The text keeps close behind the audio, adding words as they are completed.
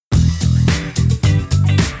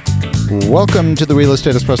Welcome to the Real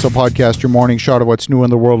Estate Espresso Podcast, your morning shot of what's new in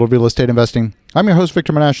the world of real estate investing. I'm your host,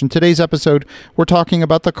 Victor Monash. In today's episode, we're talking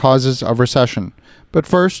about the causes of recession. But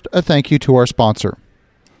first, a thank you to our sponsor.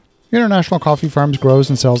 International Coffee Farms grows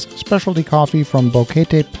and sells specialty coffee from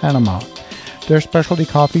Boquete, Panama. Their specialty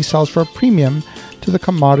coffee sells for a premium to the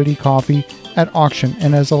commodity coffee at auction,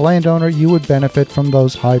 and as a landowner, you would benefit from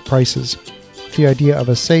those high prices. If the idea of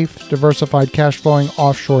a safe, diversified, cash-flowing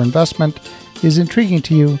offshore investment is intriguing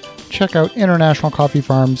to you, check out International Coffee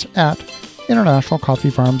Farms at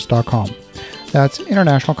internationalcoffeefarms.com. That's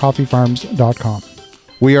internationalcoffeefarms.com.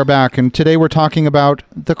 We are back, and today we're talking about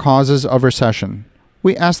the causes of recession.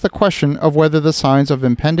 We ask the question of whether the signs of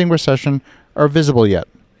impending recession are visible yet.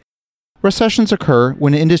 Recessions occur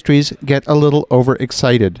when industries get a little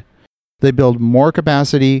overexcited. They build more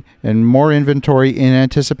capacity and more inventory in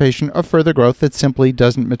anticipation of further growth that simply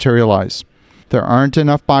doesn't materialize. There aren't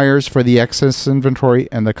enough buyers for the excess inventory,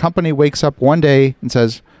 and the company wakes up one day and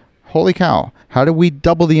says, "Holy cow, how did we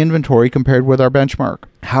double the inventory compared with our benchmark?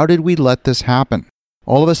 How did we let this happen?"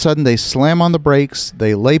 All of a sudden, they slam on the brakes,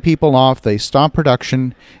 they lay people off, they stop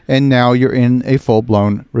production, and now you're in a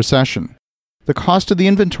full-blown recession. The cost of the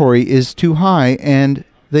inventory is too high, and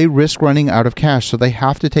they risk running out of cash, so they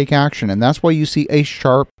have to take action. And that's why you see a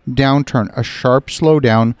sharp downturn, a sharp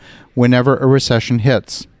slowdown whenever a recession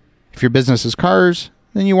hits. If your business is cars,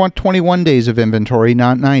 then you want 21 days of inventory,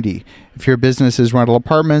 not 90. If your business is rental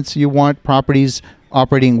apartments, you want properties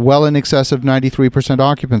operating well in excess of 93%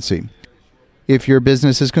 occupancy. If your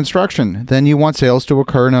business is construction, then you want sales to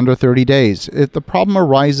occur in under 30 days. If the problem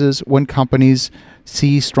arises when companies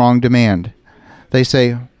see strong demand. They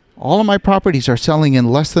say, all of my properties are selling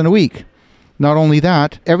in less than a week. Not only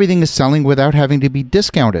that, everything is selling without having to be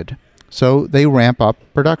discounted. So they ramp up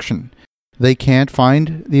production. They can't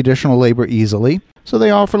find the additional labor easily, so they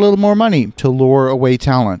offer a little more money to lure away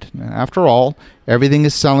talent. After all, everything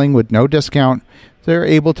is selling with no discount. They're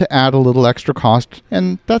able to add a little extra cost,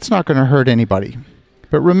 and that's not going to hurt anybody.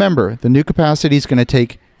 But remember, the new capacity is going to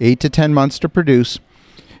take 8 to 10 months to produce,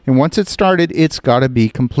 and once it's started, it's got to be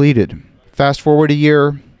completed. Fast forward a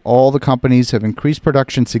year, all the companies have increased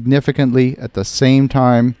production significantly at the same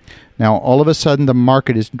time. Now, all of a sudden, the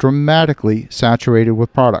market is dramatically saturated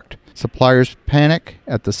with product. Suppliers panic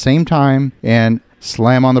at the same time and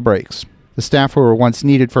slam on the brakes. The staff who were once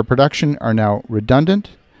needed for production are now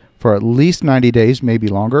redundant for at least 90 days, maybe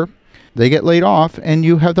longer. They get laid off, and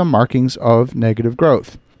you have the markings of negative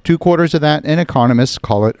growth. 2 quarters of that, and economists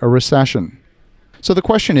call it a recession. So the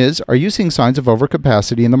question is, are you seeing signs of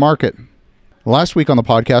overcapacity in the market? Last week on the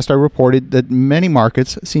podcast, I reported that many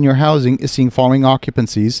markets, senior housing is seeing falling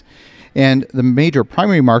occupancies, and the major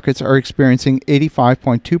primary markets are experiencing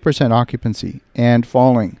 85.2% occupancy and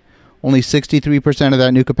falling. Only 63% of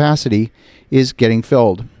that new capacity is getting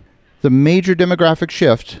filled. The major demographic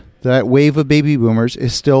shift, that wave of baby boomers,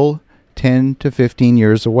 is still 10 to 15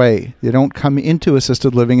 years away. They don't come into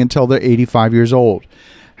assisted living until they're 85 years old.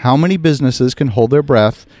 How many businesses can hold their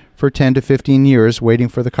breath for 10 to 15 years waiting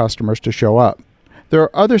for the customers to show up? There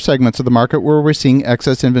are other segments of the market where we're seeing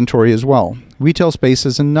excess inventory as well. Retail space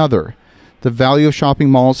is another. The value of shopping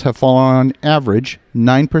malls have fallen on average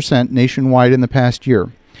 9% nationwide in the past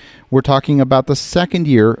year. We're talking about the second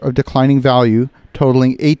year of declining value,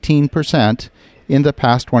 totaling 18% in the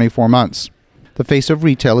past 24 months. The face of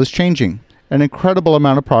retail is changing. An incredible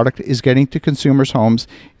amount of product is getting to consumers' homes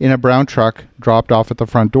in a brown truck dropped off at the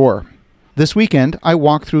front door. This weekend, I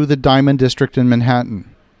walked through the Diamond District in Manhattan.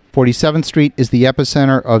 47th Street is the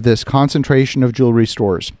epicenter of this concentration of jewelry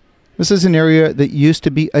stores. This is an area that used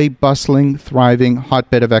to be a bustling, thriving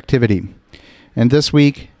hotbed of activity. And this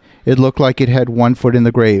week, it looked like it had one foot in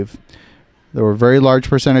the grave. There were a very large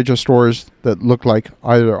percentage of stores that looked like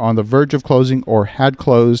either on the verge of closing or had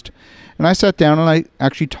closed. And I sat down and I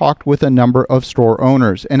actually talked with a number of store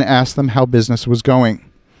owners and asked them how business was going.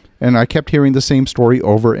 And I kept hearing the same story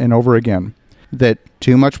over and over again, that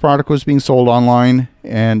too much product was being sold online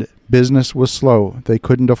and business was slow. They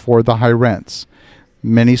couldn't afford the high rents.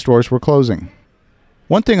 Many stores were closing.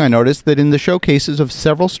 One thing I noticed that in the showcases of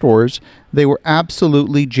several stores, they were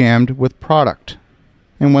absolutely jammed with product.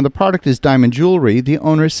 And when the product is diamond jewelry, the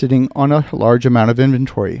owner is sitting on a large amount of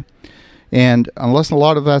inventory. And unless a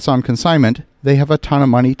lot of that's on consignment, they have a ton of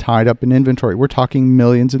money tied up in inventory. We're talking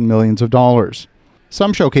millions and millions of dollars.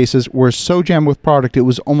 Some showcases were so jammed with product, it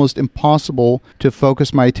was almost impossible to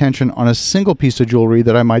focus my attention on a single piece of jewelry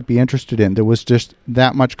that I might be interested in. There was just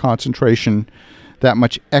that much concentration, that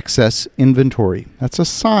much excess inventory. That's a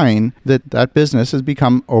sign that that business has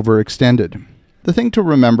become overextended. The thing to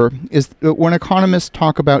remember is that when economists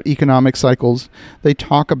talk about economic cycles, they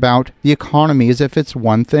talk about the economy as if it's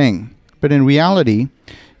one thing. But in reality,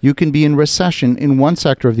 you can be in recession in one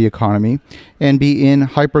sector of the economy and be in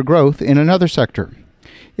hypergrowth in another sector.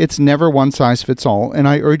 It's never one size fits all, and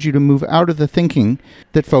I urge you to move out of the thinking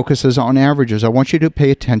that focuses on averages. I want you to pay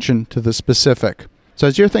attention to the specific. So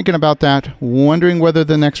as you're thinking about that, wondering whether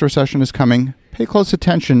the next recession is coming, pay close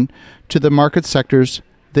attention to the market sectors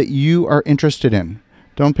that you are interested in.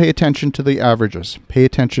 Don't pay attention to the averages. Pay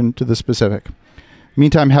attention to the specific.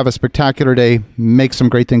 Meantime, have a spectacular day. Make some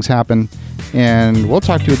great things happen. And we'll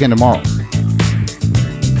talk to you again tomorrow.